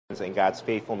and God's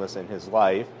faithfulness in his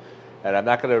life. And I'm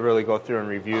not going to really go through and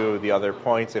review the other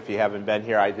points. If you haven't been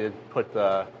here, I did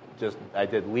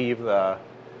leave the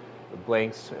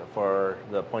blanks for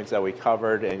the points that we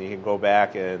covered, and you can go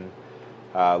back and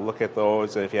look at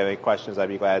those. And if you have any questions, I'd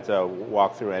be glad to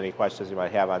walk through any questions you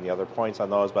might have on the other points on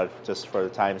those. But just for the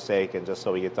time's sake, and just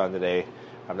so we get done today,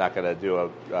 I'm not going to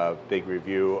do a big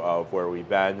review of where we've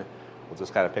been. We'll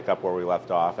just kind of pick up where we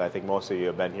left off. And I think most of you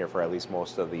have been here for at least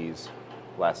most of these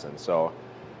lessons. So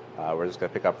we're just going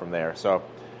to pick up from there. So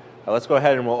let's go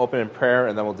ahead and we'll open in prayer,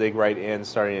 and then we'll dig right in,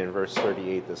 starting in verse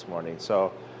 38 this morning.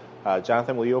 So,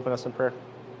 Jonathan, will you open us in prayer?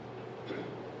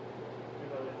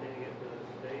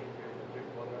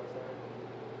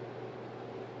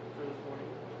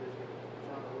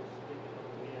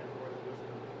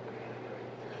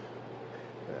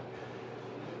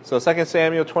 So 2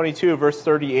 Samuel 22, verse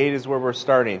 38 is where we're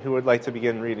starting. Who would like to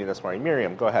begin reading this morning?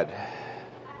 Miriam, go ahead.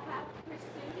 I have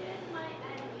pursued my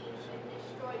enemies and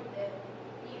destroyed them.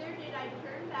 Neither did I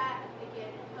turn back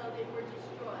again until they were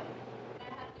destroyed.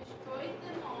 I have destroyed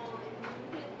them all and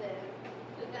wounded them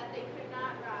so that they could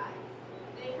not rise.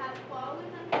 They have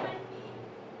fallen under my feet,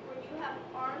 for you have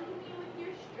armed me with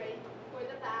your strength for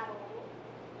the battle.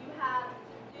 You have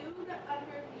subdued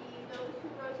under me those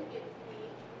who rose against me.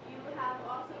 You have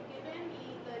also given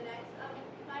me the necks of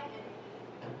my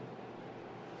enemies,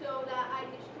 so that I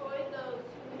destroyed those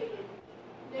who hated me.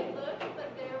 They looked,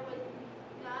 but there was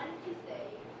none to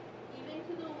save, even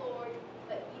to the Lord,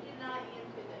 but he did not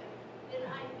answer them. Then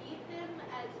I beat them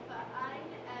as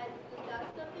fine as the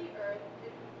dust of the earth,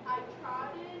 and I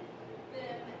trodden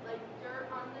them like dirt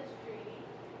on the street,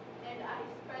 and I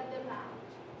spread them out.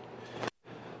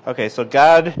 Okay, so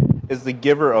God is the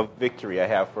giver of victory, I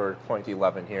have for point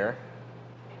 11 here.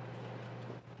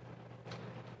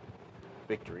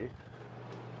 Victory.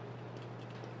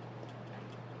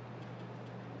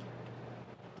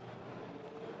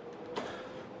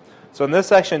 So in this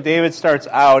section, David starts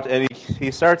out, and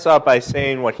he starts out by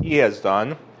saying what he has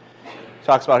done. He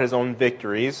talks about his own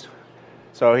victories.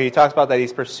 So he talks about that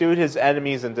he's pursued his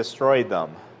enemies and destroyed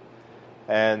them.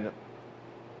 And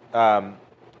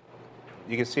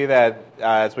you can see that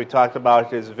as we talked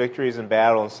about his victories in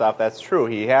battle and stuff, that's true.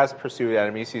 He has pursued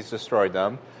enemies. He's destroyed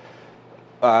them.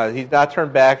 He's not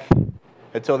turned back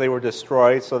until they were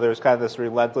destroyed. So there's kind of this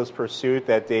relentless pursuit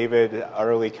that David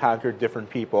utterly conquered different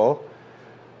people.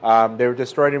 They were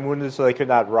destroyed and wounded so they could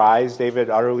not rise. David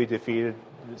utterly defeated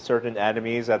certain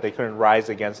enemies that they couldn't rise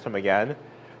against him again.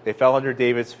 They fell under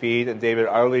David's feet, and David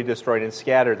utterly destroyed and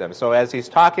scattered them. So as he's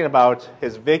talking about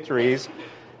his victories,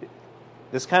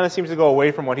 this kind of seems to go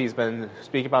away from what he's been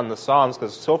speaking about in the Psalms,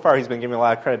 because so far he's been giving a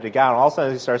lot of credit to God. And all of a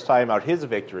sudden he starts talking about his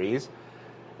victories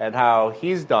and how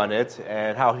he's done it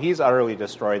and how he's utterly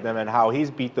destroyed them and how he's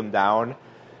beat them down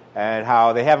and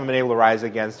how they haven't been able to rise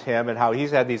against him and how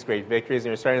he's had these great victories. And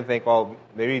you're starting to think, well,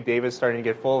 maybe David's starting to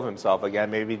get full of himself again.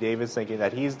 Maybe David's thinking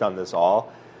that he's done this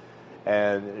all.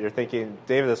 And you're thinking,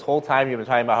 David, this whole time you've been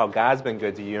talking about how God's been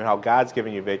good to you and how God's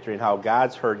given you victory and how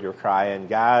God's heard your cry and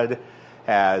God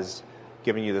has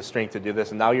giving you the strength to do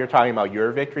this, and now you're talking about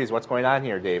your victories. What's going on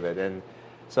here, David? And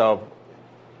so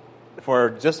for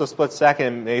just a split second,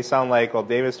 it may sound like, well,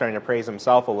 David's starting to praise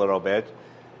himself a little bit,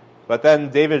 but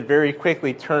then David very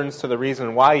quickly turns to the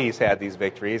reason why he's had these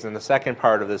victories in the second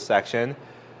part of this section.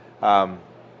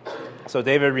 So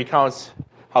David recounts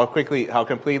how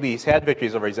completely he's had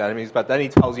victories over his enemies, but then he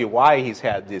tells you why he's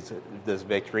had this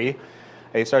victory.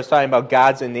 And he starts talking about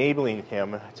God's enabling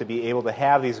him to be able to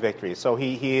have these victories. So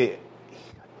he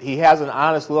has an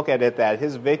honest look at it that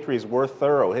his victories were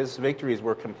thorough. His victories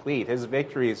were complete. His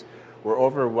victories were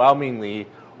overwhelmingly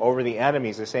over the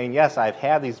enemies. He's saying, yes, I've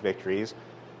had these victories.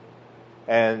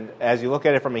 And as you look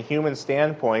at it from a human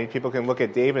standpoint, people can look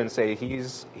at David and say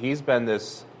he's been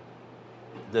this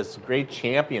great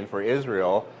champion for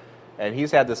Israel, and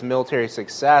he's had this military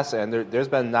success, and there's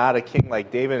been not a king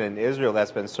like David in Israel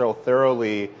that's been so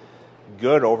thoroughly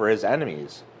good over his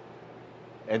enemies.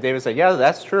 And David said, yeah,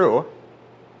 that's true.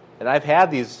 And I've had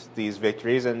these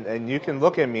victories, and you can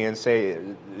look at me and say,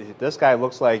 this guy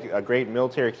looks like a great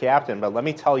military captain, but let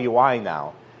me tell you why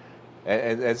now.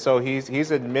 And so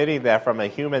he's admitting that from a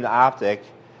human optic,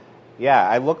 yeah,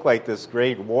 I look like this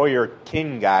great warrior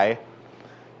king guy,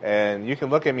 and you can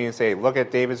look at me and say, look at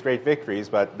David's great victories,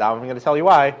 but now I'm going to tell you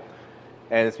why,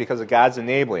 and it's because of God's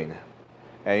enabling.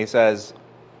 And he says,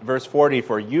 verse 40,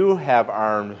 for you have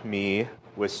armed me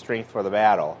with strength for the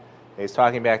battle. He's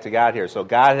talking back to God here. So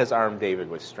God has armed David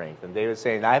with strength. And David's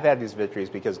saying, I've had these victories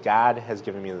because God has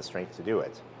given me the strength to do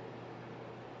it.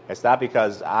 It's not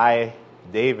because I,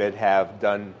 David, have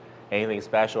done anything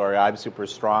special or I'm super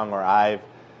strong or I've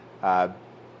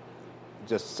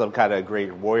just some kind of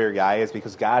great warrior guy. It's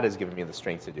because God has given me the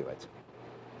strength to do it.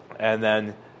 And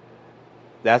then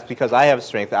that's because I have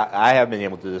strength. I have been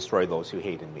able to destroy those who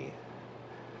hated me.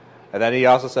 And then he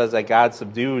also says that God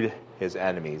subdued his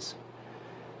enemies,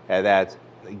 and that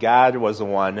God was the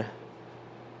one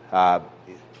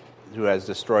who has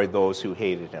destroyed those who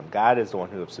hated him. God is the one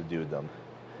who has subdued them.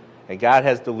 And God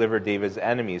has delivered David's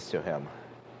enemies to him.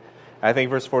 I think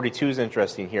verse 42 is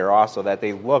interesting here also, that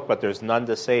they look, but there's none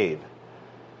to save.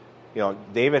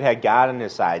 David had God on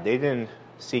his side. They didn't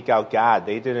seek out God.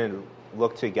 They didn't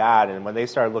look to God. And when they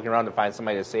started looking around to find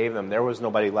somebody to save them, there was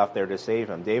nobody left there to save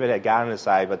him. David had God on his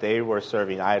side, but they were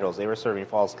serving idols. They were serving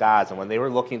false gods. And when they were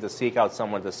looking to seek out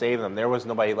someone to save them, there was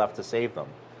nobody left to save them.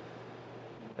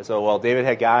 And so while David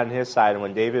had God on his side, and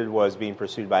when David was being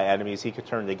pursued by enemies, he could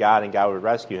turn to God and God would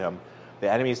rescue him. The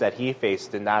enemies that he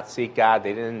faced did not seek God.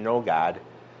 They didn't know God.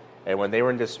 And when they were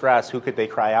in distress, who could they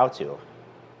cry out to?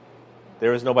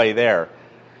 There was nobody there.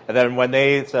 And then when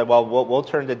they said, well, we'll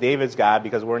turn to David's God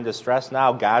because we're in distress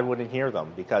now, God wouldn't hear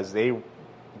them because they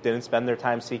didn't spend their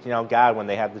time seeking out God when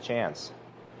they had the chance.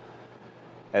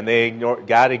 And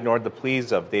God ignored the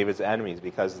pleas of David's enemies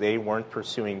because they weren't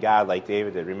pursuing God like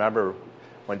David did. Remember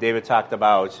when David talked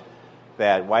about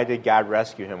that, why did God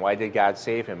rescue him? Why did God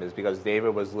save him? Is because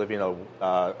David was living an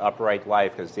upright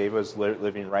life, because David was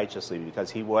living righteously,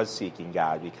 because he was seeking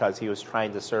God, because he was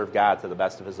trying to serve God to the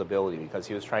best of his ability, because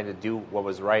he was trying to do what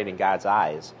was right in God's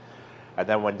eyes. And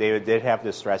then when David did have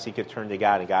distress, he could turn to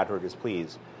God, and God heard his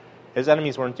pleas. His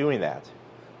enemies weren't doing that.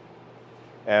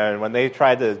 And when they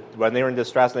were in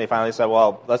distress, and they finally said,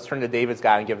 well, let's turn to David's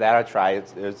God and give that a try,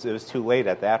 it was too late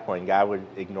at that point. God would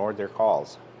ignore their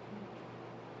calls.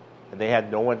 And they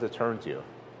had no one to turn to.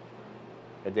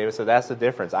 And David said, that's the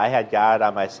difference. I had God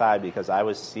on my side because I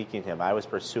was seeking him. I was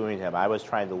pursuing him. I was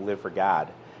trying to live for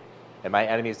God. And my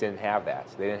enemies didn't have that.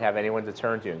 They didn't have anyone to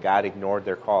turn to, and God ignored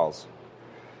their calls.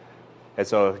 And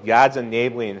so God's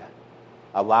enabling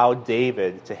allowed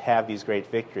David to have these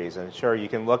great victories. And sure, you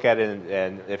can look at it,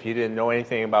 and if you didn't know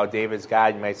anything about David's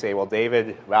God, you might say, well,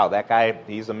 David, wow, that guy,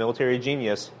 he's a military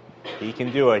genius. He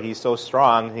can do it. He's so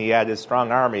strong. He had his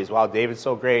strong armies. Wow, David's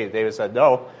so great. David said,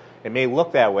 no, it may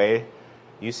look that way.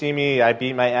 You see me, I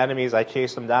beat my enemies. I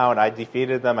chased them down. I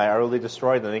defeated them. I utterly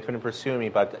destroyed them. They couldn't pursue me.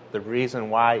 But the reason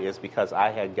why is because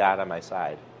I had God on my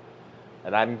side.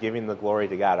 And I'm giving the glory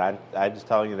to God. I'm just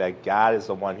telling you that God is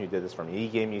the one who did this for me. He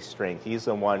gave me strength. He's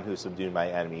the one who subdued my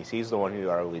enemies. He's the one who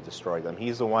utterly destroyed them.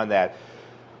 He's the one that,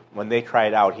 when they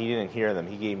cried out, he didn't hear them.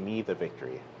 He gave me the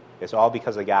victory. It's all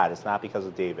because of God. It's not because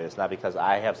of David. It's not because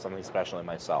I have something special in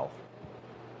myself.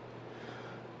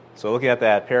 So looking at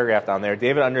that paragraph down there,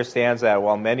 David understands that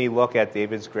while many look at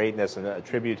David's greatness and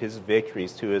attribute his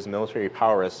victories to his military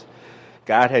prowess,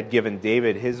 God had given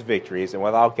David his victories, and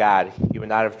without God, he would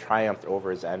not have triumphed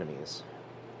over his enemies.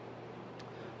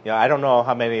 I don't know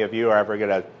how many of you are ever going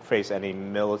to face any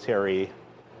military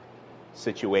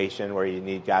situation where you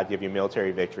need God to give you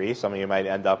military victory. Some of you might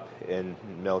end up in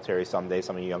military someday,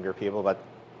 some of you younger people, but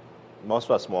most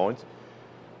of us won't.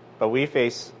 But we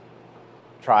face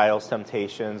trials,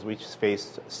 temptations, we just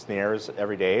face snares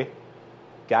every day.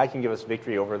 God can give us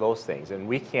victory over those things, and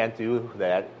we can't do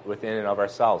that within and of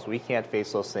ourselves. We can't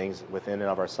face those things within and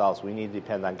of ourselves. We need to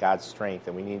depend on God's strength,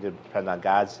 and we need to depend on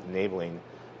God's enabling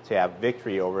to have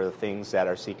victory over the things that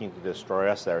are seeking to destroy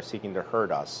us, that are seeking to hurt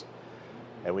us.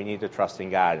 And we need to trust in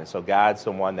God. And so God's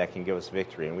the one that can give us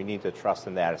victory, and we need to trust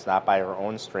in that. It's not by our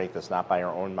own strength. It's not by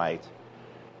our own might.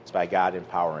 It's by God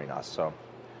empowering us. So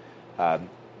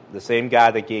the same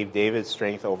God that gave David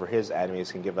strength over his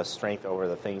enemies can give us strength over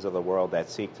the things of the world that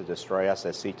seek to destroy us,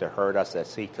 that seek to hurt us, that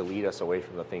seek to lead us away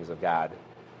from the things of God.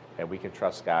 And we can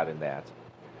trust God in that.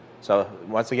 So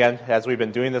once again, as we've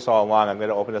been doing this all along, I'm going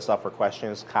to open this up for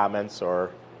questions, comments,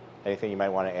 or anything you might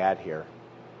want to add here.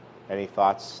 Any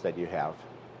thoughts that you have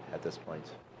at this point?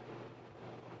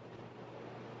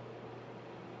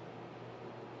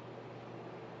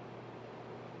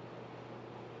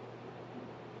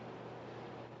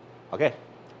 Okay,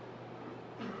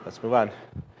 let's move on.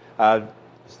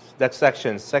 Next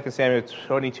section, 2 Samuel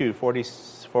 22,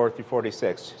 44 through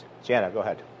 46. Jana, go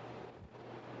ahead.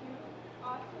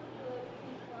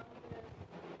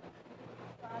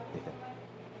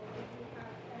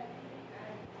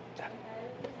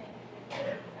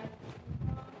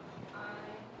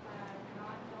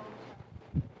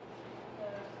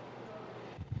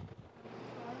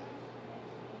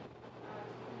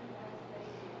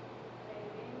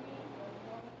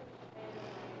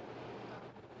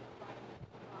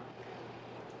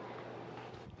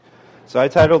 So I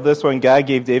titled this one, God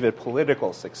Gave David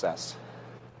Political Success.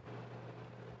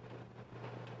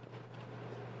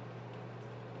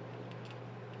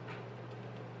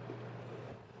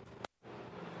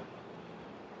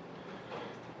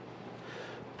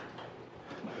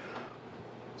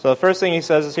 So the first thing he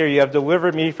says is here, you have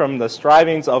delivered me from the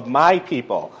strivings of my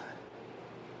people.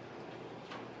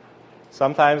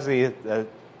 Sometimes the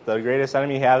greatest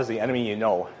enemy you have is the enemy you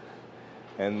know.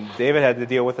 And David had to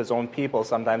deal with his own people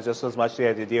sometimes just as much as he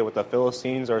had to deal with the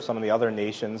Philistines or some of the other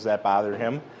nations that bothered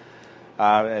him.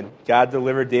 And God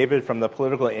delivered David from the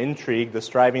political intrigue, the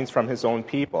strivings from his own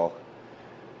people.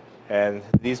 And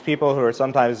these people who are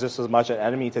sometimes just as much an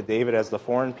enemy to David as the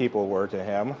foreign people were to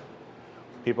him,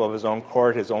 people of his own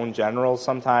court, his own generals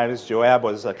sometimes. Joab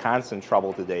was a constant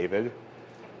trouble to David,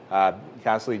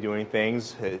 constantly doing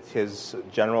things. His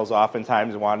generals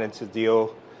oftentimes wanted to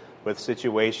deal with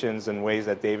situations in ways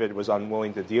that David was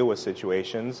unwilling to deal with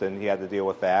situations, and he had to deal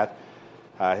with that.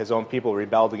 His own people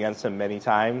rebelled against him many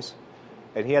times,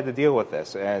 and he had to deal with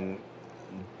this. And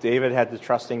David had to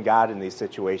trust in God in these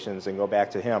situations and go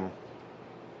back to him.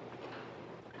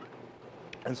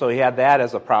 And so he had that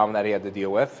as a problem that he had to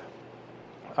deal with.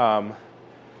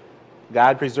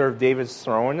 God preserved David's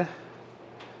throne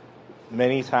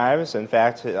many times. In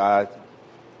fact, the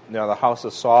house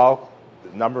of Saul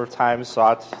a number of times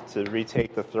sought to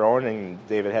retake the throne, and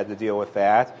David had to deal with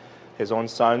that. His own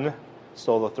son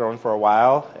stole the throne for a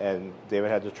while, and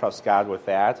David had to trust God with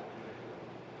that.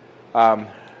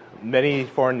 Many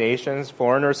foreign nations,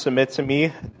 foreigners submit to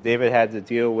me. David had to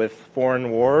deal with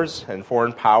foreign wars and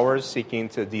foreign powers seeking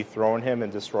to dethrone him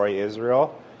and destroy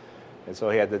Israel. And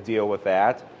so he had to deal with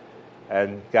that.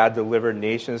 And God delivered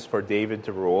nations for David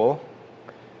to rule.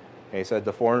 And he said,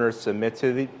 the foreigners submit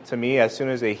to me. As soon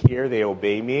as they hear, they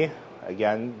obey me.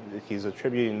 Again, he's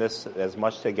attributing this as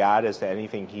much to God as to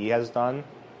anything he has done.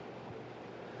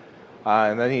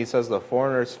 And then he says, the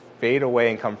foreigners fade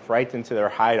away and come frightened to their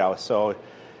hideout. So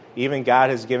even God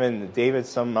has given David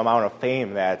some amount of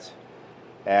fame that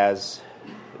as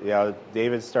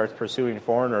David starts pursuing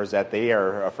foreigners, that they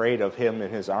are afraid of him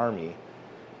and his army.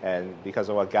 And because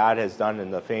of what God has done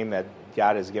and the fame that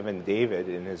God has given David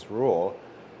in his rule,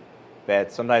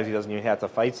 that sometimes he doesn't even have to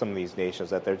fight some of these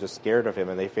nations, that they're just scared of him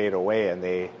and they fade away and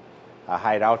they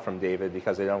hide out from David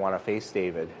because they don't want to face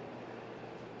David.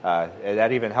 And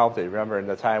that even helped it. Remember in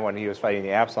the time when he was fighting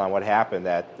the Absalom, what happened,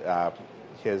 that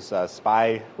his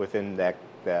spy within the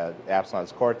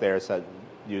Absalom's court there said,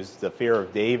 used the fear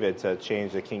of David to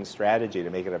change the king's strategy, to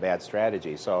make it a bad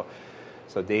strategy. So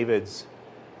David's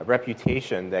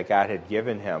reputation that God had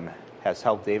given him has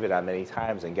helped David on many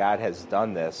times, and God has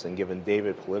done this and given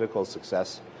David political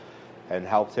success and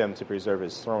helped him to preserve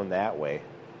his throne that way.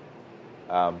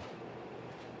 And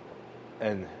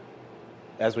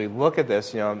as we look at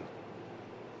this,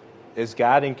 is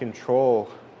God in control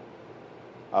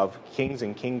of kings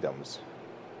and kingdoms?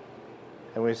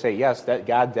 And we say, yes, that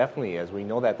God definitely is. We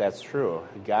know that that's true.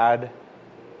 God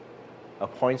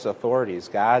appoints authorities.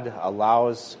 God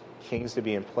allows kings to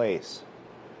be in place.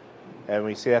 And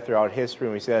we see that throughout history,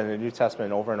 and we see that in the New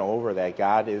Testament over and over, that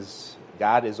God is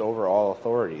over all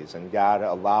authorities, and God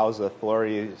allows the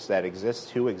authorities that exist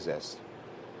to exist.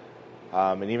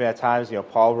 And even at times,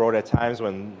 Paul wrote at times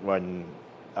when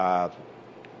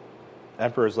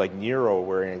emperors like Nero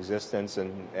were in existence,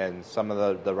 and some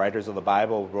of the writers of the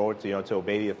Bible wrote to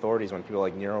obey the authorities when people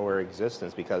like Nero were in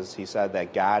existence, because he said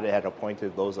that God had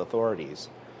appointed those authorities.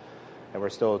 And we're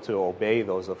still to obey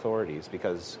those authorities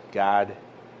because God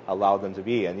allowed them to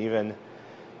be. And even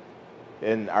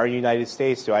in our United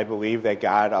States, do I believe that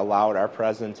God allowed our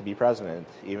president to be president,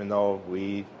 even though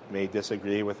we may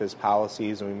disagree with his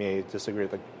policies and we may disagree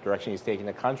with the direction he's taking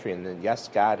the country? And then, yes,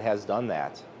 God has done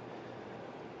that.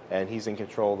 And he's in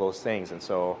control of those things. And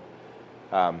so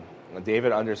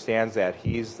David understands that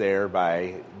he's there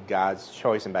by God's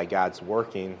choice and by God's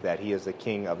working, that he is the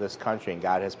king of this country, and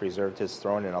God has preserved his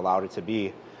throne and allowed it to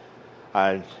be.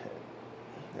 I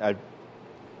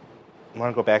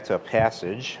want to go back to a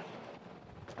passage.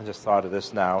 I just thought of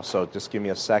this now, so just give me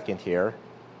a second here.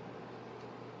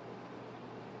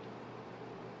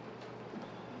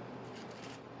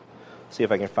 See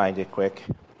if I can find it quick.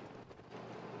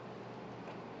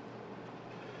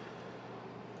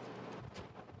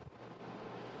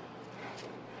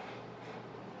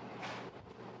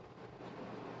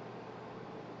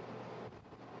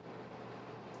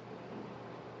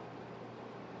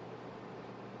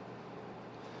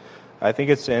 I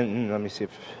think it's in, let me see if...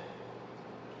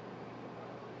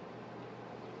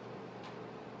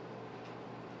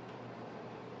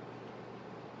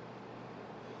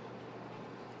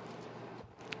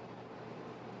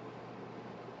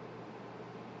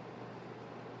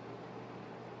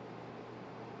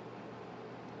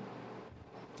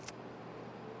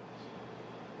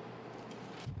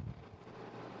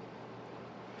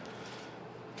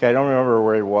 Okay, I don't remember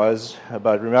where it was,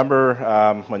 but remember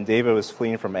when David was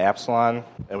fleeing from Absalom,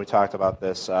 and we talked about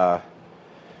this,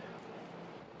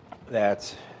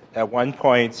 that at one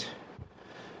point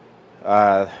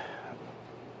they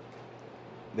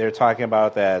were talking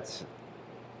about that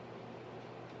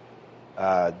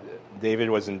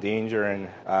David was in danger, and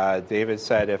David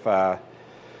said, if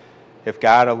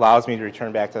God allows me to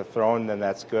return back to the throne, then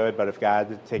that's good, but if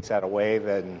God takes that away,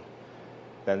 then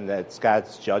that's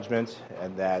God's judgment,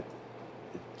 and that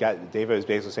David was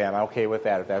basically saying, I'm okay with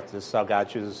that if this is how God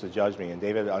chooses to judge me. And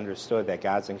David understood that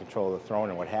God's in control of the throne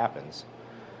and what happens.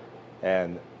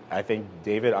 And I think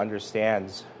David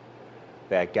understands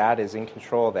that God is in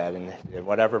control of that, and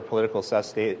whatever political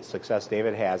success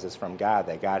David has is from God,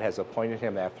 that God has appointed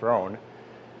him that throne.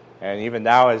 And even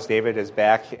now, as David is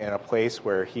back in a place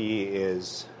where he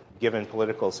is given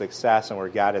political success and where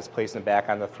God has placed him back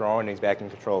on the throne and he's back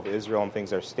in control of Israel and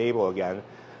things are stable again,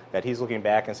 that he's looking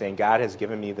back and saying, God has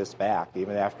given me this back,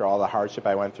 even after all the hardship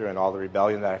I went through and all the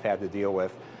rebellion that I've had to deal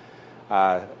with,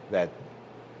 that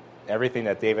everything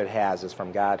that David has is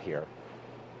from God here.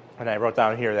 And I wrote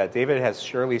down here that David has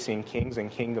surely seen kings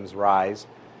and kingdoms rise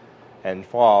and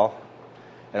fall,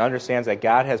 and understands that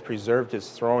God has preserved his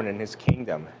throne and his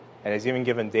kingdom, and has even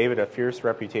given David a fierce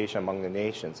reputation among the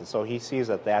nations. And so he sees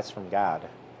that that's from God.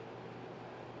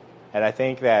 And I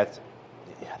think that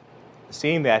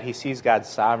seeing that, he sees God's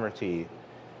sovereignty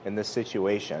in this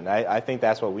situation. I think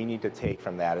that's what we need to take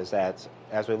from that, is that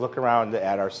as we look around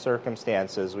at our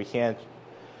circumstances, we can't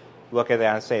look at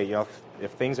that and say,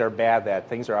 if things are bad, that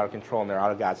things are out of control and they're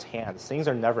out of God's hands. Things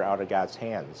are never out of God's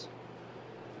hands.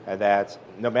 And that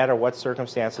no matter what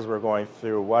circumstances we're going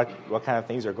through, what kind of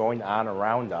things are going on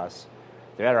around us,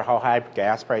 no matter how high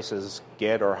gas prices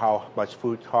get or how much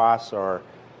food costs or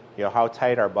how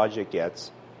tight our budget gets,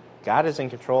 God is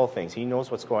in control of things. He knows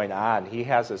what's going on. He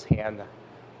has his hand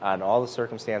on all the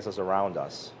circumstances around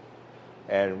us.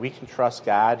 And we can trust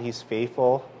God. He's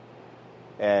faithful,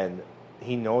 and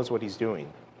he knows what he's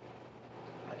doing.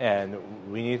 And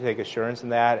we need to take assurance in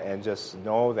that and just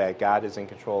know that God is in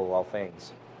control of all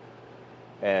things.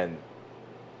 And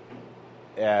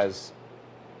as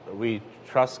we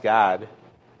trust God,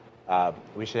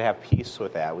 we should have peace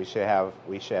with that. We should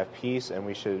have peace, and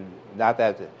we should not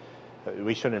that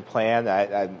we shouldn't plan.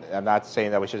 I'm not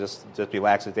saying that we should just be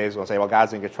lackadaisical and say, well,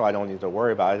 God's in control, I don't need to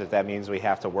worry about it. If that means we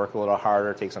have to work a little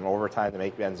harder, take some overtime to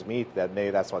make ends meet, that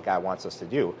maybe that's what God wants us to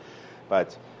do.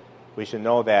 But we should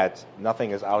know that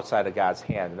nothing is outside of God's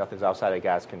hand, nothing's outside of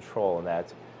God's control, and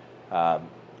that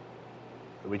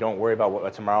we don't worry about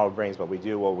what tomorrow brings, but we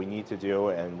do what we need to do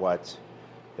and what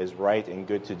is right and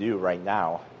good to do right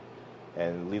now,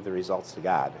 and leave the results to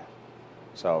God.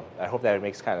 So I hope that it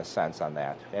makes kind of sense on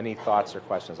that. Any thoughts or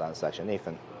questions on the section?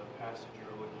 Nathan? The passage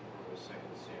you're looking for was 2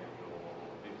 Samuel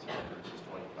 15, verses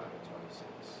 25 and 26.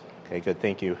 Okay, good.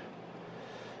 Thank you.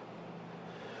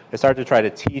 It's hard to try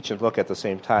to teach and look at the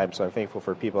same time, so I'm thankful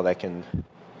for people that can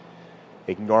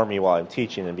ignore me while I'm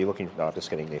teaching and be looking for... No, I'm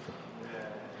just kidding, Nathan.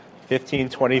 15,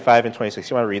 25, and 26.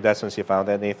 You want to read that since you found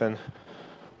that, Nathan?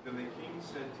 Then the king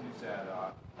said to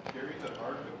Zadok, carry the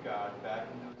ark of God back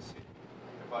into the city.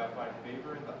 If I find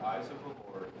favor in the eyes of the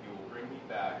Lord, he will bring me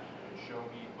back and show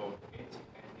me both it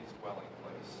and his dwelling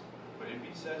place. But if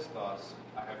he says thus,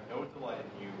 I have no delight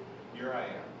in you, here I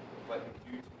am. Let him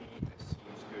do to me as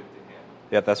seems good to him.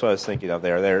 Yeah, that's what I was thinking of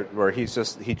there, where he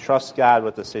trusts God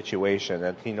with the situation,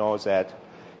 and he knows that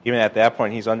even at that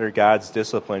point he's under God's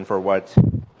discipline for what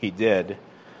he did,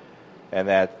 and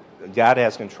that God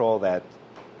has control of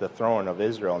the throne of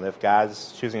Israel, and if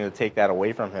God's choosing to take that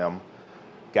away from him,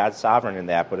 God's sovereign in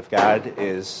that. But if God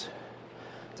is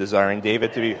desiring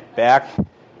David to be back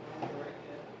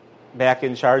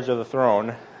in charge of the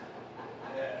throne,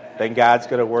 then God's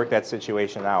going to work that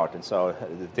situation out. And so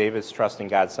David's trusting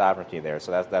God's sovereignty there.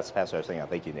 So that's what I was thinking.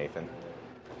 Thank you, Nathan.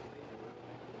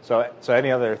 So any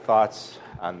other thoughts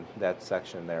on that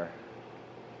section there?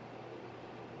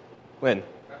 Lynn?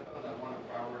 I thought that one of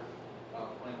Proverbs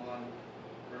 21,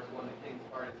 verse 1, the king's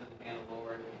heart is in the hand of the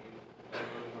Lord, and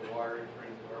he the water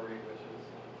brings glory wishes.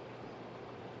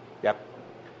 Yep.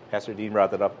 Pastor Dean brought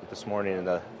that up this morning in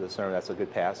the sermon. That's a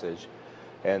good passage.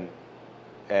 And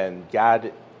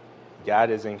God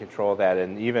is in control of that.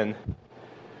 And even,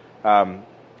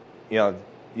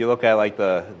 you look at like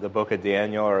the book of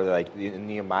Daniel or like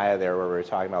Nehemiah there, where we were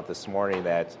talking about this morning,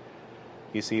 that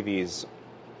you see these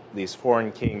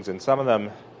foreign kings, and some of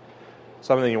them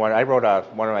you want. I wrote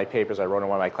one of my papers I wrote in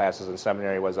one of my classes in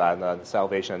seminary was on the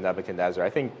salvation of Nebuchadnezzar. I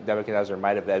think Nebuchadnezzar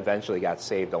might have eventually got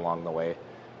saved along the way,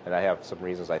 and I have some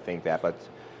reasons I think that. But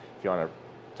if you want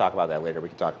to talk about that later, we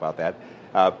can talk about that.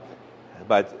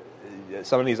 But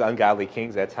some of these ungodly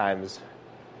kings at times,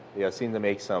 seem to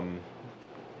make some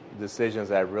decisions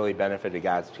that really benefited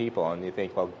God's people, and you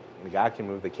think, well, God can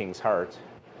move the king's heart.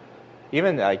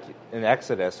 Even like in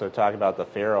Exodus, so talking about the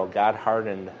Pharaoh, God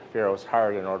hardened Pharaoh's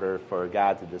heart in order for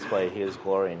God to display His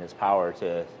glory and His power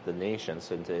to the nations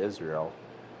and to Israel.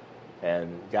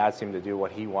 And God seemed to do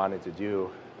what He wanted to do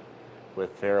with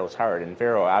Pharaoh's heart. And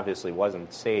Pharaoh obviously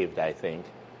wasn't saved, I think.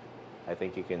 I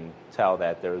think you can tell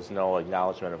that there was no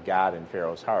acknowledgement of God in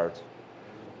Pharaoh's heart.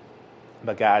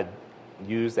 But God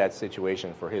used that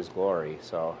situation for His glory.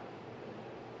 So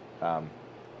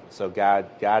God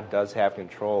does have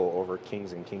control over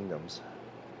kings and kingdoms.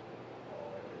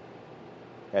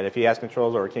 And if He has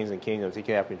control over kings and kingdoms, He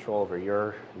can have control over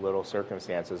your little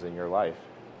circumstances in your life.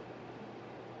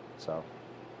 So,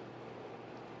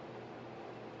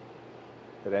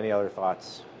 but any other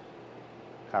thoughts,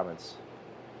 comments?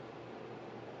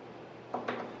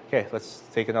 Okay, let's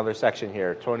take another section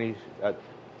here.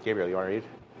 Gabriel, you want to read?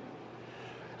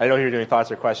 I know you're doing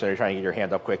thoughts or questions. You're trying to get your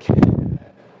hand up quick.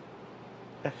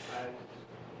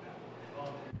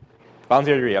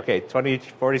 Volunteer to read. Okay,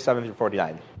 47 through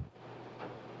 49.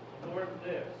 The Lord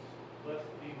lives. Blessed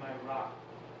be my rock.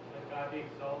 Let God be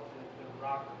exalted, the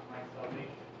rock of my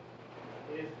salvation.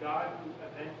 It is God who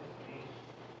avenges me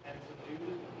and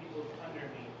subdues the peoples under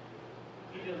me.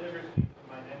 He delivers me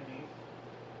from mine enemies.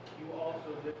 You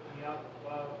also lift me up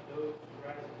above those who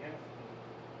rise against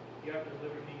me. You have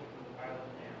delivered me from the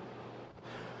violent man.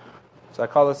 So I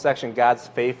call this section God's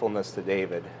faithfulness to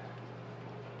David.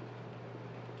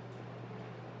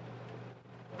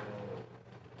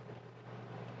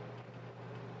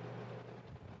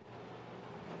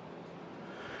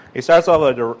 He starts off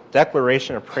with a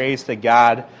declaration of praise to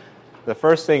God. The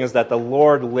first thing is that the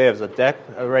Lord lives, a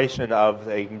declaration of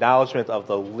the acknowledgement of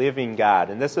the living God.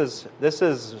 And this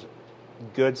is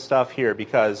good stuff here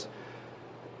because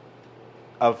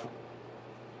of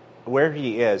where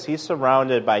he is. He's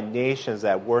surrounded by nations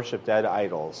that worship dead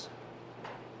idols.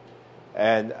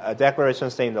 And a declaration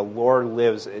saying the Lord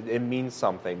lives, it means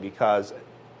something because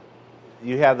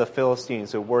you have the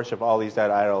Philistines who worship all these dead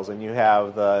idols, and you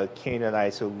have the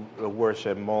Canaanites who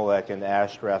worship Molech and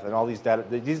Ashtoreth, and all these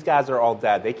guys are all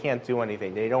dead. They can't do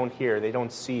anything. They don't hear. They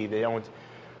don't see. They don't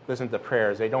listen to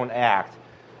prayers. They don't act.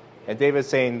 And David's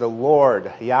saying the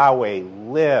Lord, Yahweh,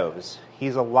 lives.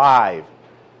 He's alive.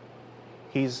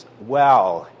 He's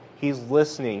well. He's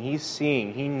listening. He's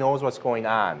seeing. He knows what's going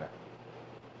on.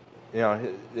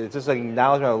 It's just an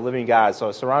acknowledgement of the living God.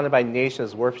 So surrounded by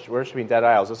nations worshiping dead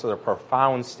idols, this is a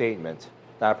profound statement,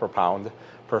 not propound,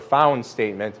 profound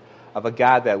statement of a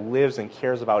God that lives and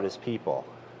cares about His people.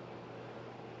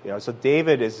 So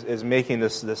David is making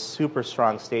this super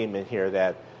strong statement here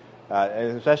that,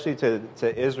 and especially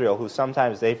to Israel, who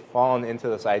sometimes they've fallen into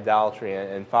this idolatry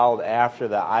and followed after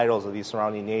the idols of these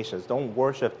surrounding nations. Don't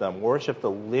worship them. Worship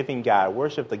the living God.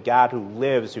 Worship the God who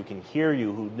lives, who can hear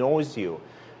you, who knows you,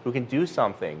 who can do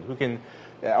something, who can,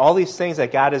 all these things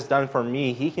that God has done for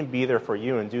me, He can be there for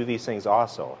you and do these things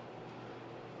also.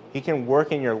 He can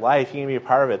work in your life. He can be a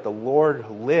part of it. The Lord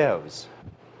lives.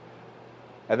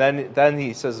 And then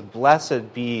he says,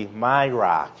 blessed be my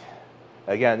rock.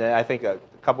 Again, I think a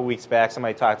couple weeks back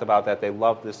somebody talked about that. They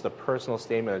love this, the personal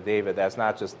statement of David. That's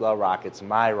not just the rock, it's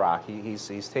my rock.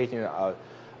 He's taking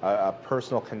a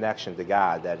personal connection to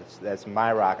God. That's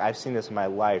my rock. I've seen this in my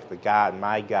life. God,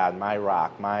 my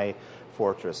rock, my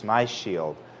fortress, my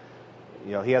shield.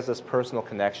 He has this personal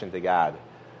connection to God.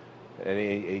 And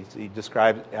he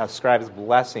ascribes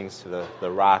blessings to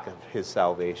the rock of his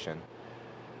salvation.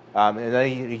 And then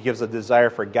he gives a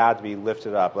desire for God to be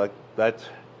lifted up. Let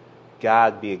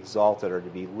God be exalted or to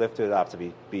be lifted up,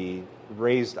 to be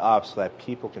raised up so that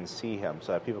people can see Him,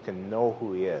 so that people can know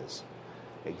who He is.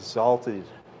 Exalted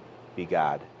be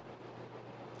God.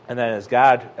 And then as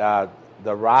God,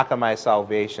 the rock of my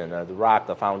salvation, the rock,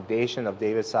 the foundation of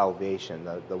David's salvation,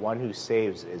 the one who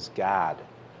saves is God.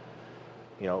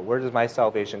 Where does my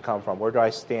salvation come from? Where do I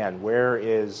stand? Where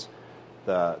is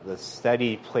the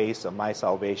steady place of my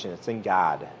salvation? It's in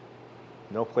God.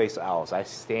 No place else. I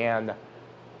stand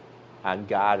on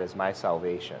God as my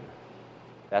salvation.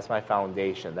 That's my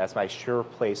foundation. That's my sure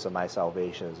place of my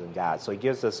salvation is in God. So he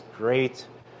gives this great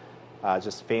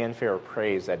just fanfare of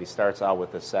praise that he starts out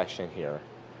with this section here.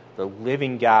 The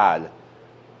living God,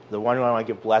 the one who I want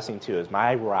to give blessing to, is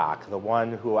my rock, the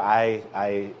one who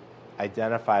I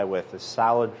identify with, the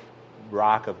solid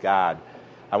rock of God.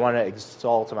 I want to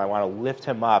exalt Him. I want to lift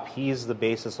Him up. He's the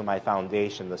basis of my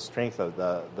foundation, the strength of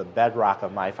the bedrock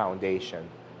of my foundation,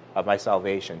 of my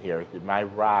salvation here. My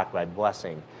rock, my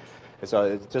blessing. And so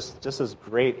it's just this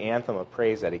great anthem of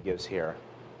praise that he gives here.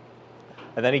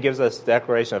 And then he gives us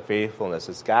declaration of faithfulness.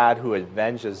 It's God who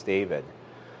avenges David.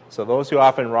 So those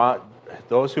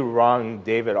who wronged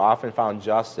David often found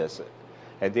justice.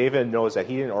 And David knows that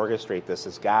he didn't orchestrate this.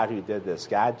 It's God who did this.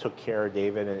 God took care of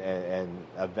David and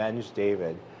avenged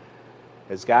David.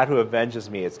 It's God who avenges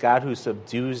me. It's God who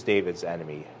subdues David's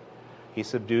enemy. He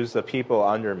subdues the people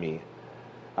under me.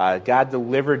 God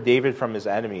delivered David from his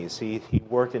enemies. He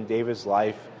worked in David's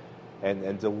life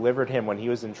and delivered him when he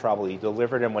was in trouble. He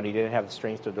delivered him when he didn't have the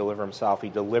strength to deliver himself. He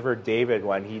delivered David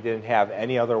when he didn't have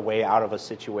any other way out of a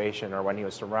situation, or when he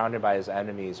was surrounded by his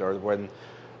enemies, or when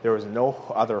there was no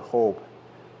other hope.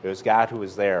 It was God who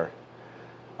was there.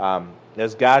 It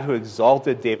was God who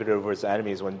exalted David over his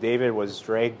enemies. When David was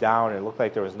dragged down and it looked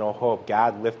like there was no hope,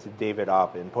 God lifted David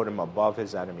up and put him above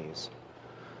his enemies.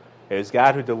 It was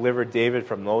God who delivered David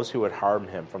from those who would harm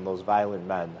him, from those violent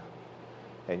men.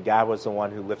 And God was the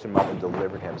one who lifted him up and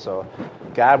delivered him. So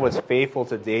God was faithful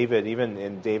to David even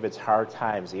in David's hard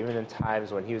times, even in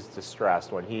times when he was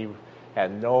distressed, when he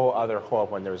had no other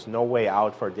hope, when there was no way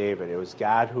out for David. It was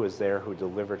God who was there who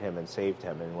delivered him and saved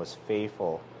him and was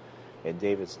faithful in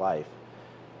David's life.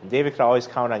 And David could always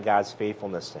count on God's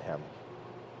faithfulness to him.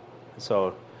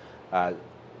 So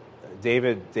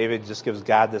David just gives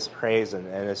God this praise, and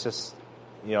it's just,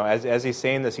 as he's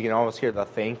saying this, you can almost hear the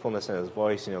thankfulness in his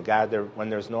voice. God, when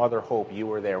there's no other hope, you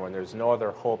were there. When there's no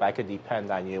other hope, I could depend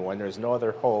on you. When there's no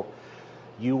other hope,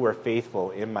 you were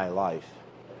faithful in my life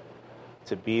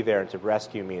to be there and to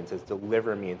rescue me and to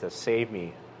deliver me and to save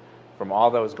me from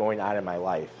all that was going on in my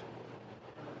life.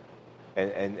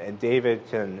 And David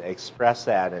can express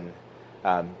that. And,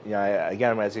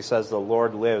 again, as he says, the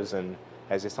Lord lives, and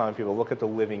as he's telling people, look at the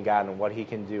living God and what he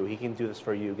can do. He can do this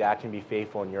for you. God can be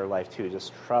faithful in your life too.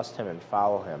 Just trust him and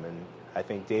follow him. And I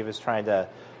think David's trying to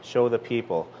show the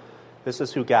people, this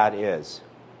is who God is.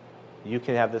 You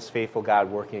can have this faithful God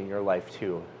working in your life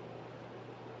too.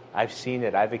 I've seen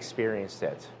it. I've experienced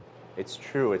it. It's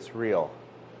true. It's real.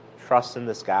 Trust in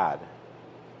this God.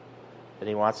 And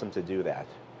he wants them to do that.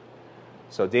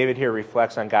 So David here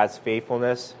reflects on God's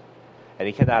faithfulness, and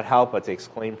he cannot help but to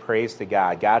exclaim praise to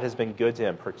God. God has been good to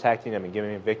him, protecting him and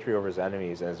giving him victory over his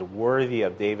enemies, and is worthy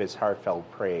of David's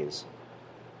heartfelt praise.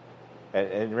 And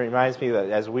it reminds me that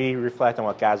as we reflect on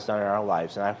what God's done in our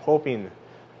lives, and I'm hoping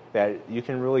that you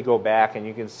can really go back and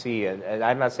you can see, and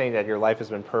I'm not saying that your life has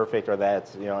been perfect or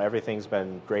that everything's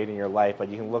been great in your life, but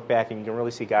you can look back and you can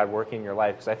really see God working in your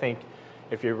life, because I think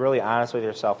if you're really honest with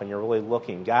yourself and you're really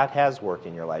looking, God has worked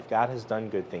in your life. God has done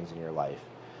good things in your life.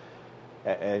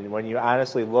 And when you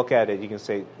honestly look at it, you can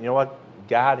say, you know what?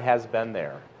 God has been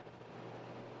there.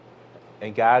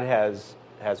 And God has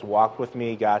walked with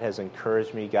me. God has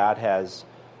encouraged me. God has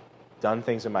done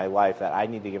things in my life that I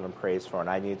need to give him praise for. And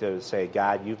I need to say,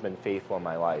 God, you've been faithful in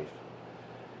my life.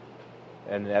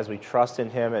 And as we trust in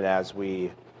him and as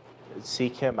we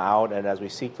seek him out and as we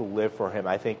seek to live for him,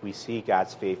 I think we see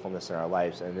God's faithfulness in our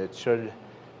lives. And it should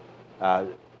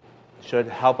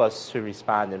help us to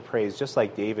respond in praise, just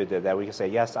like David did, that we can say,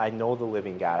 yes, I know the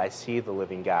living God. I see the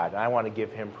living God, and I want to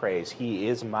give him praise. He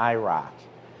is my rock.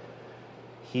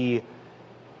 I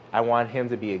want him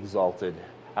to be exalted.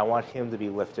 I want him to be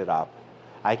lifted up.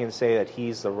 I can say that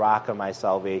he's the rock of my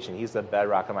salvation. He's the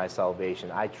bedrock of my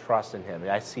salvation. I trust in him,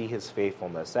 and I see his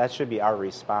faithfulness. That should be our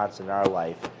response in our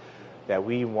life, that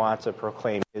we want to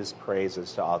proclaim his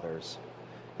praises to others.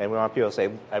 And we want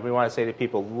to say to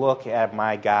people, look at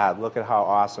my God. Look at how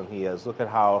awesome he is. Look at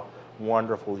how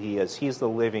wonderful he is. He's the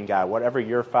living God. Whatever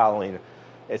you're following,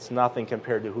 it's nothing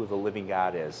compared to who the living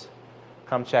God is.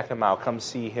 Come check him out. Come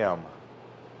see him.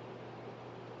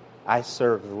 I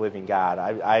serve the living God.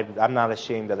 I'm not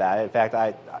ashamed of that. In fact,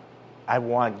 I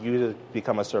want you to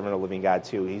become a servant of the living God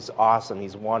too. He's awesome.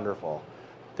 He's wonderful.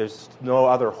 There's no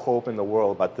other hope in the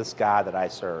world but this God that I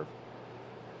serve.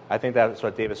 I think that's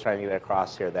what David's trying to get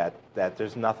across here, that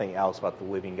there's nothing else but the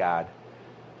living God.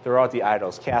 Throw out the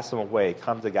idols. Cast them away.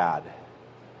 Come to God.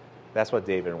 That's what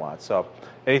David wants. So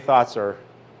any thoughts or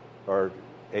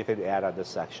anything to add on this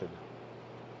section?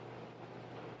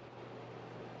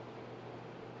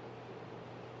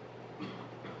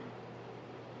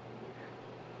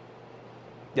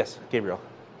 Yes, Gabriel.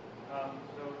 So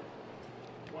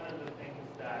one of the things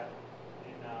that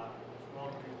in small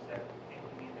groups that came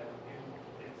to me that we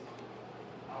do is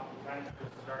oftentimes to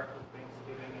start with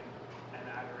thanksgiving and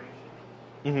adoration.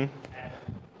 Mm-hmm. And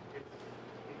it's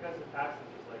because of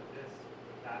passages like this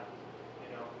that, of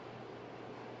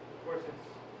course it's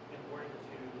important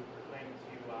to proclaim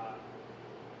to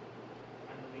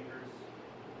unbelievers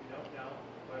who don't know,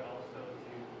 but also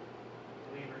to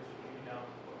believers who know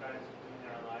what God is doing in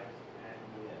our lives and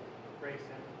praise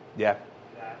him Yeah.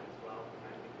 for that as well. And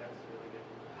I think that's really good.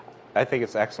 I think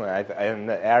it's excellent. And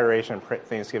the adoration and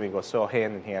thanksgiving go so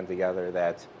hand in hand together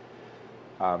that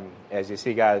as you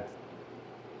see God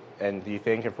and you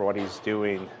thank Him for what He's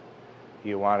doing,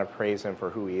 you want to praise Him for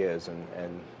who He is,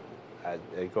 and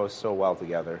it goes so well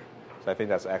together. So I think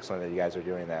that's excellent that you guys are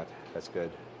doing that. That's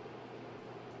good.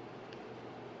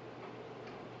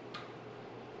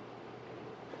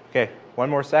 Okay, one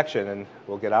more section, and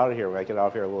we'll get out of here. We'll get out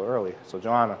of here a little early. So,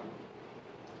 Joanna.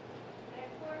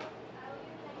 Therefore, I will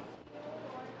give thanks to you, O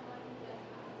Lord, among the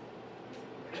Gentiles.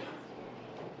 Praise to your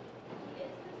name. He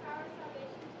is the power of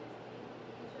salvation to his people.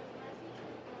 He shows mercy to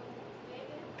his servant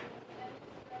David and his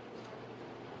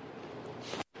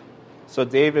servant. So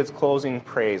David's closing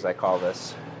praise, I call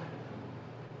this.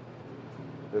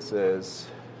 This is...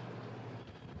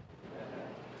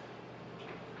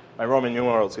 My Roman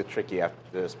numerals get tricky after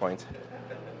this point.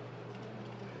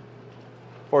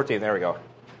 14, there we go.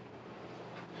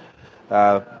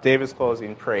 David's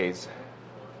closing praise.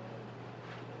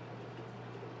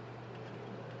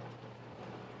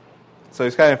 So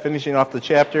he's kind of finishing off the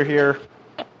chapter here.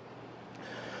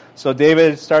 So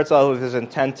David starts out with his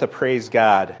intent to praise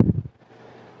God.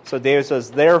 So David says,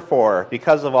 therefore,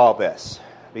 because of all this,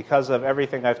 because of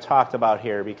everything I've talked about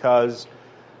here, because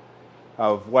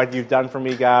of what you've done for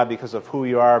me, God, because of who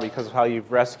you are, because of how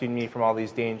you've rescued me from all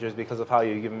these dangers, because of how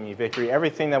you've given me victory,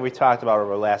 everything that we talked about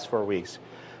over the last 4 weeks.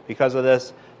 Because of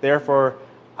this, therefore,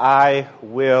 I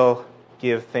will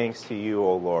give thanks to you,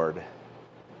 O Lord,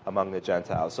 among the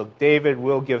Gentiles. So David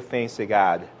will give thanks to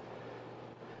God.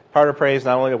 Part of praise,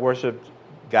 not only to worship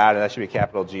God, and that should be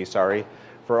capital G,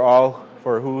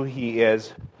 for who He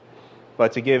is,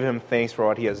 but to give Him thanks for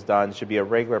what He has done should be a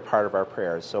regular part of our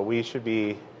prayers. So we should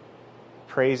be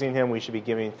praising Him, we should be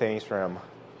giving thanks for Him.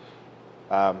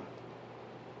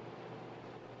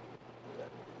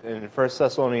 In 1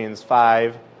 Thessalonians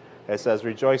 5, it says,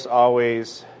 rejoice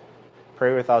always,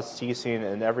 pray without ceasing,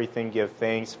 and everything give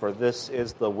thanks, for this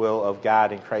is the will of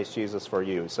God in Christ Jesus for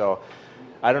you. So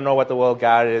I don't know what the will of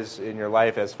God is in your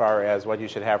life as far as what you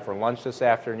should have for lunch this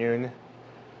afternoon,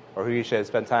 or who you should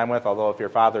spend time with, although if your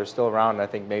father is still around, I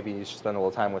think maybe you should spend a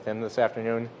little time with him this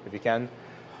afternoon, if you can.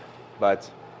 But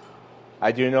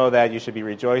I do know that you should be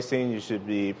rejoicing, you should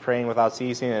be praying without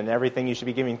ceasing, and everything you should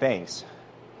be giving thanks.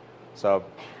 So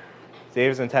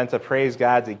David's intent to praise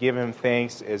God, to give Him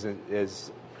thanks,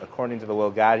 is according to the will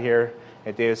of God here.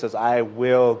 And David says, I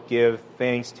will give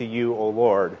thanks to you, O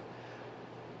Lord,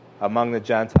 among the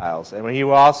Gentiles. And he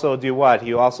will also do what?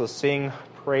 He will also sing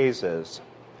praises.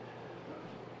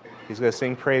 He's going to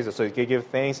sing praises. So he's going to give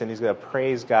thanks and he's going to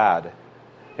praise God.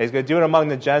 And he's going to do it among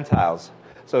the Gentiles.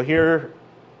 So here,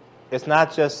 it's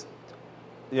not just,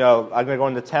 I'm going to go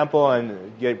in the temple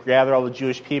and gather all the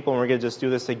Jewish people and we're going to just do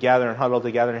this together and huddle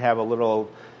together and have a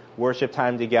little worship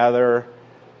time together.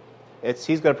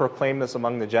 He's going to proclaim this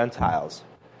among the Gentiles.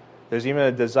 There's even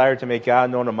a desire to make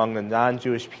God known among the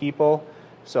non-Jewish people.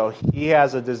 So he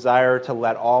has a desire to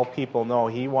let all people know.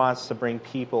 He wants to bring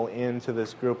people into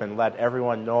this group and let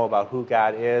everyone know about who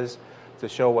God is, to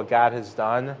show what God has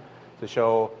done, to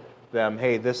show them,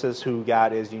 hey, this is who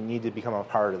God is. You need to become a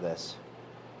part of this.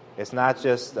 It's not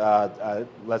just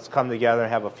let's come together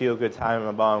and have a feel-good time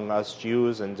among us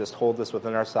Jews and just hold this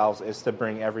within ourselves. It's to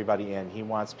bring everybody in. He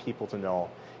wants people to know.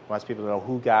 He wants people to know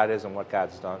who God is and what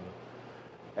God's done.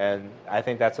 And I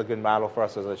think that's a good model for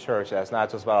us as a church. That's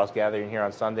not just about us gathering here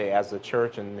on Sunday as the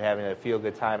church and having a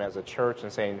feel-good time as a church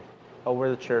and saying, oh,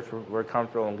 we're the church, we're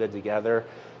comfortable and good together.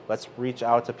 Let's reach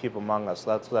out to people among us.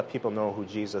 Let's let people know who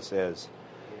Jesus is.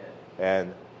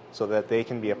 And so that they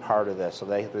can be a part of this, so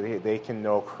they can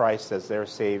know Christ as their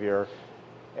Savior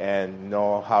and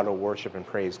know how to worship and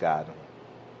praise God.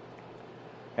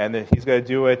 And then he's going to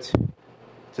do it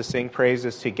to sing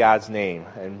praises to God's name.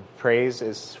 And praise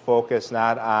is focused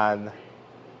not on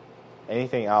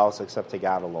anything else except to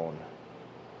God alone.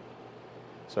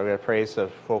 So we're going to praise to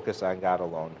focus on God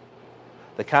alone.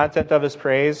 The content of his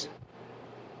praise,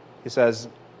 he says,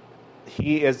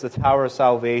 he is the tower of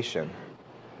salvation.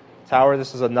 Tower,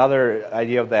 this is another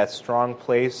idea of that strong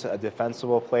place, a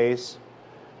defensible place.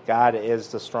 God is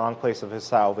the strong place of his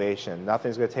salvation.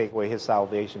 Nothing's going to take away his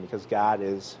salvation because God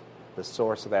is the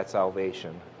source of that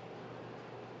salvation.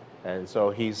 And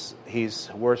so he's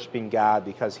worshiping God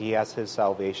because he has his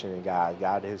salvation in God.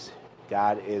 God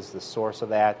is the source of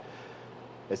that.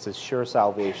 It's a sure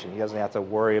salvation. He doesn't have to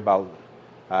worry about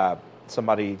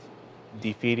somebody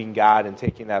defeating God and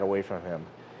taking that away from him.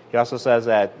 He also says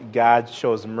that God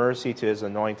shows mercy to his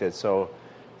anointed. So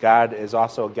God is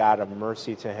also a God of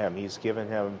mercy to him. He's given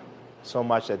him so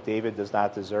much that David does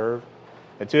not deserve.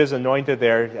 And to his anointed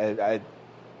there,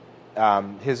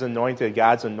 his anointed,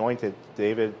 God's anointed,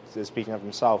 David is speaking of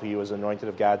himself, he was anointed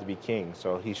of God to be king.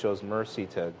 So he shows mercy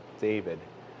to David.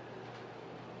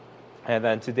 And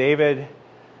then to David,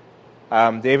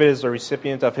 David is the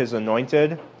recipient of his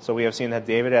anointed. So we have seen that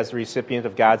David is the recipient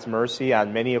of God's mercy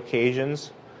on many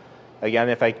occasions. Again,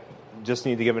 if I just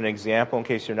need to give an example in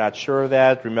case you're not sure of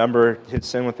that, remember his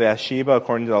sin with Bathsheba.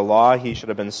 According to the law, he should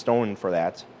have been stoned for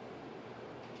that.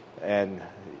 And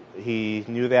he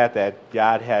knew that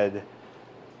God had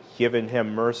given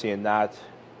him mercy and not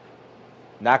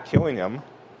killing him,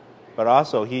 but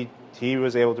also he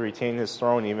was able to retain his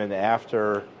throne even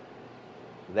after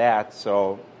that.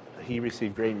 So he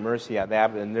received great mercy on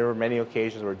that, and there were many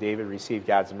occasions where David received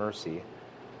God's mercy.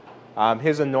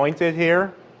 His anointed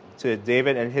here, to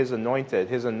David and his anointed.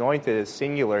 His anointed is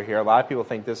singular here. A lot of people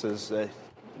think this is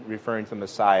referring to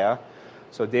Messiah.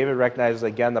 So David recognizes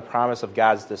again the promise of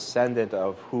God's descendant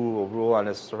of who will rule on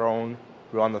his throne,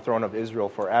 rule on the throne of Israel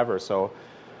forever. So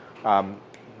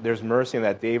there's mercy in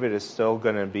that David is still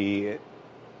going to be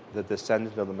the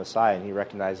descendant of the Messiah, and he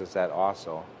recognizes that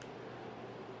also.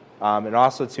 And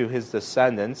also to his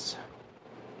descendants,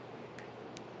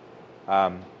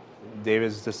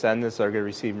 David's descendants are going to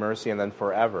receive mercy and then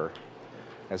forever.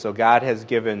 And so God has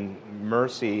given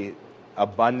mercy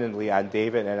abundantly on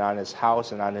David and on his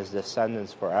house and on his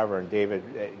descendants forever. And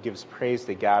David gives praise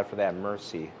to God for that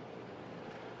mercy.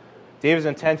 David's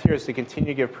intent here is to continue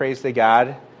to give praise to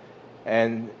God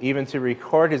and even to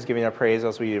record his giving of praise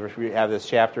as we have this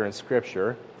chapter in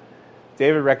Scripture.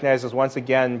 David recognizes once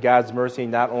again God's mercy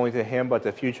not only to him but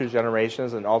to future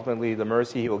generations, and ultimately the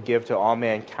mercy he will give to all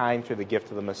mankind through the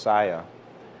gift of the Messiah.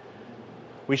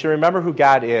 We should remember who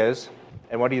God is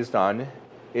and what he has done,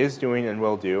 is doing, and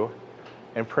will do,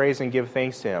 and praise and give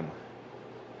thanks to him.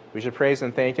 We should praise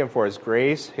and thank him for his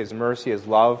grace, his mercy, his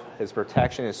love, his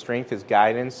protection, his strength, his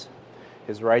guidance,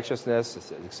 his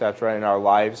righteousness, etc. in our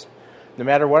lives. No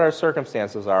matter what our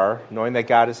circumstances are, knowing that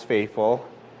God is faithful,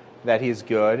 that he is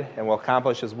good, and will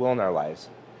accomplish his will in our lives.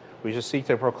 We should seek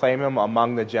to proclaim him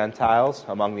among the Gentiles,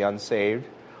 among the unsaved,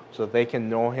 so that they can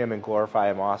know him and glorify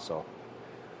him also.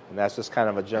 And that's just kind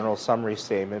of a general summary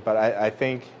statement. But I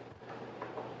think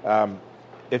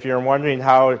if you're wondering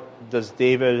how does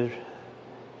David,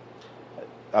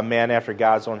 a man after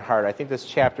God's own heart, I think this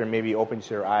chapter maybe opens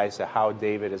your eyes to how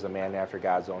David is a man after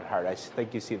God's own heart. I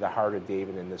think you see the heart of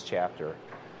David in this chapter,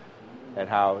 and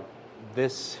how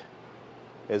this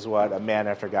is what a man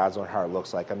after God's own heart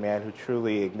looks like. A man who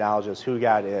truly acknowledges who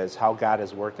God is, how God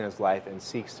has worked in his life, and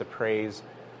seeks to praise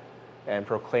and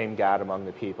proclaim God among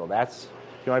the people. That's,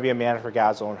 if you want to be a man after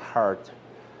God's own heart,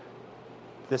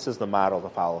 this is the model to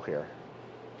follow here.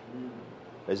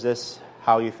 Is this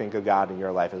how you think of God in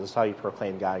your life? Is this how you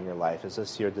proclaim God in your life? Is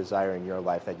this your desire in your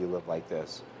life that you live like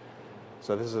this?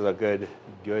 So this is a good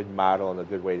model and a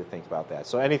good way to think about that.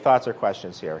 So any thoughts or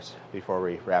questions here before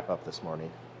we wrap up this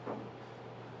morning?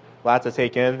 A lot to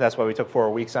take in. That's why we took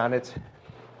 4 weeks on it.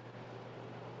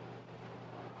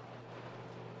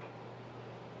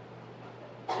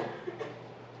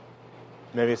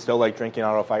 Maybe it's still like drinking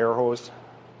out of a fire hose.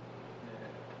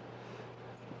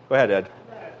 Go ahead, Ed.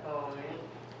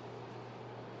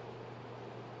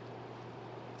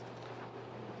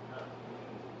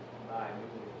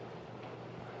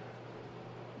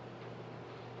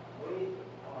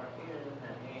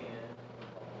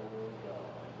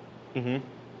 Mm-hmm.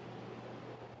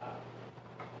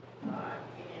 I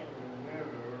can't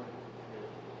remember if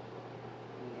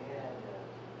we had a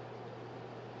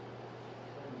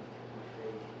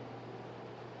conversation,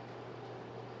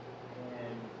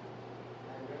 and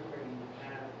I remember you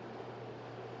kind of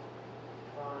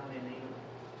commenting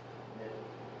that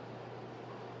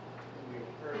you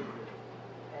referred to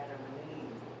Adam and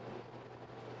Eve,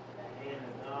 the hand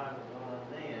of God was on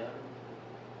them.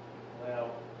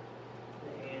 Well,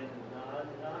 the hand of God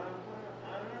is on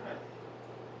us.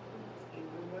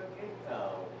 Even with it go.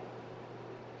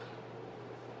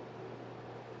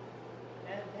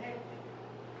 Fantastic.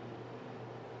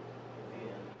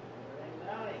 Amen. Everything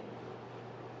about him.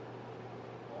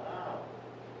 Wow.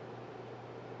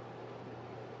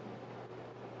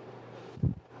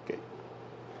 Okay.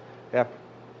 Yeah.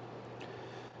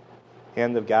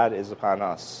 Hand of God is upon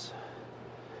us.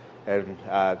 And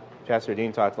Pastor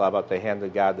Dean talked a lot about the hand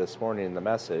of God this morning in the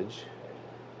message,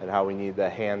 and how we need the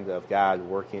hand of God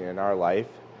working in our life,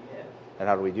 and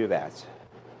how do we do that?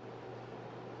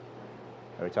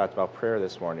 And we talked about prayer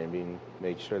this morning,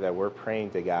 make sure that we're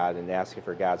praying to God and asking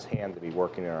for God's hand to be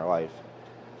working in our life.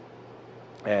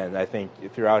 And I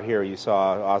think throughout here you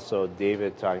saw also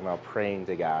David talking about praying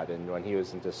to God, and when he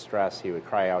was in distress he would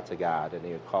cry out to God and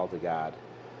he would call to God.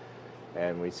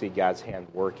 And we see God's hand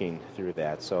working through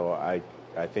that. So I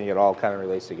think it all kind of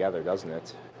relates together, doesn't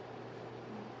it?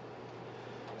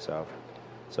 So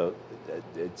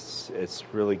it's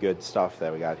really good stuff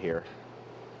that we got here.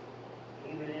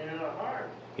 Even in our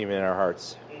hearts. Even in our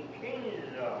hearts. It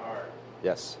changes our heart.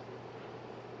 Yes.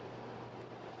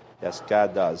 Yes,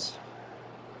 God does.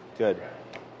 Good.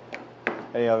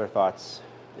 Any other thoughts?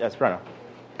 Yes, Brenna.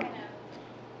 Kind of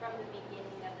from the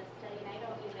beginning of the study, and I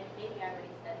don't even, maybe I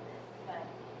already said this, but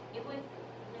it was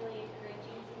really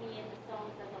encouraging to me, and the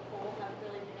songs as a whole have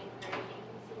really been encouraging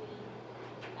to me.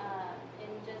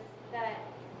 And just that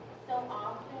so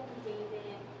often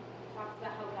David talks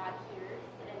about how God hears,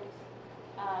 and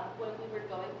when we were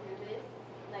going through this,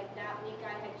 like that week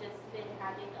I had just been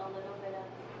having a little bit of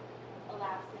a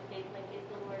lapse in faith, like is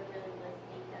the Lord really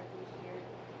listening, does he hear?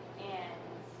 And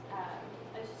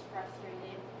I was just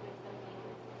frustrated with some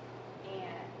things,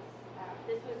 and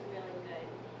this was really good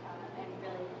and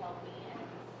really helped me and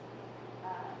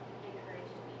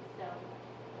encouraged me. So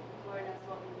Lord knows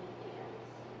what we need, and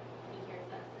he hears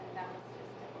us, and that was just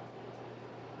a blessing.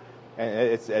 And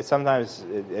it's sometimes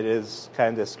it is kind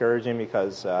of discouraging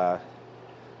because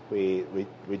we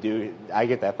do. I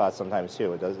get that thought sometimes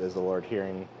too. Is the Lord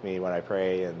hearing me when I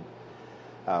pray? And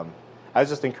I was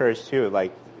just encouraged too.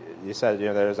 Like you said,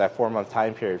 there's that 4-month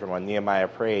time period from when Nehemiah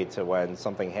prayed to when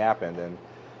something happened. And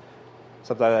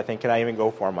sometimes I think, can I even go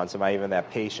 4 months? Am I even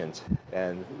that patient?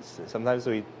 And sometimes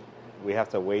we have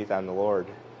to wait on the Lord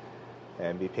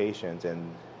and be patient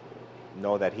and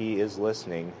know that He is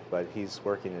listening, but He's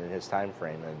working in His time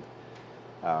frame.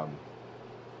 And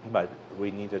but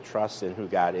we need to trust in who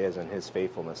God is and His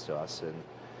faithfulness to us. And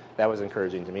that was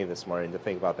encouraging to me this morning to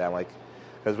think about that. Like,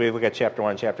 because we look at chapter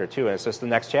 1, chapter 2, and it's just the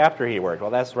next chapter He worked. Well,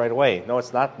 that's right away. No,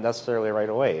 it's not necessarily right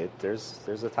away. There's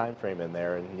a time frame in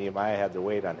there, and Nehemiah had to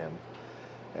wait on Him.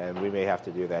 And we may have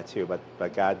to do that too,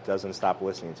 but God doesn't stop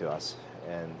listening to us.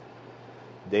 And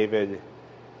David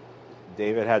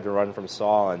had to run from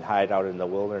Saul and hide out in the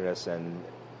wilderness, and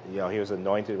he was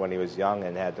anointed when he was young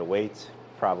and had to wait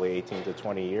probably 18 to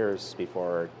 20 years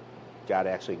before God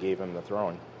actually gave him the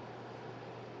throne.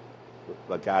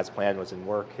 But God's plan was in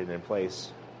work and in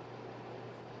place.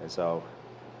 And so,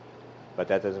 but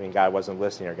that doesn't mean God wasn't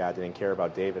listening or God didn't care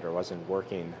about David or wasn't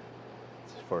working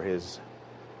for His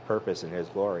purpose and His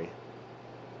glory.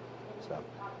 So,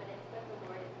 Confidence that the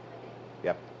Lord is living.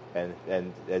 yep.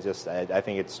 And it just, I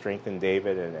think it strengthened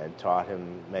David and taught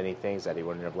him many things that he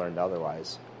wouldn't have learned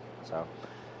otherwise. So,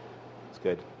 it's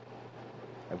good.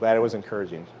 I'm glad it was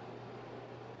encouraging.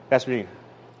 Pastor Dean.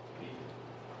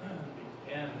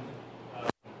 And it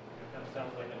kind of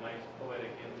sounds like a nice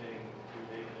poetic ending to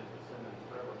David and his descendants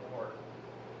forevermore,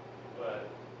 but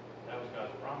that was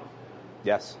God's promise to him.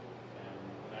 Yes.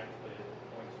 And actually it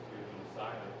points to the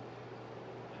Messiah,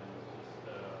 and it's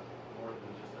just more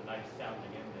than just a nice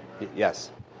sounding ending, right? Yes.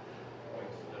 It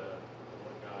points to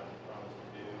what God promised to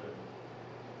do and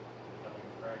coming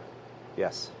to Christ.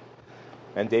 Yes.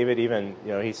 And David even,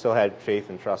 he still had faith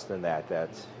and trust in that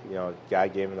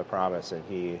God gave him the promise and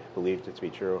he believed it to be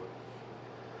true.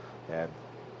 And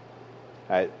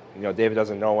David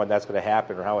doesn't know when that's going to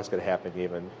happen or how it's going to happen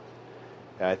even.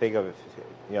 And I think of,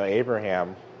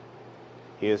 Abraham,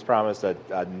 he was promised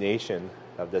a nation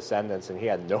of descendants and he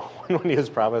had no one when he was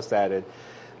promised that. And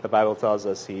the Bible tells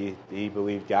us he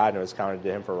believed God and it was counted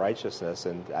to him for righteousness.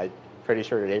 And I'm pretty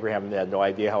sure that Abraham had no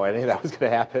idea how any of that was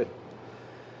going to happen.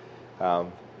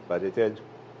 But it did.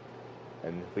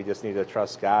 And we just need to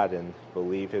trust God and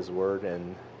believe His word,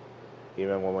 and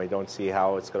even when we don't see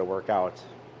how it's going to work out.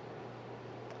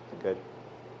 Good.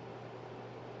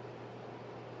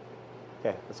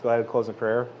 Okay, let's go ahead and close in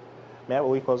prayer. Matt,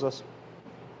 will you close us?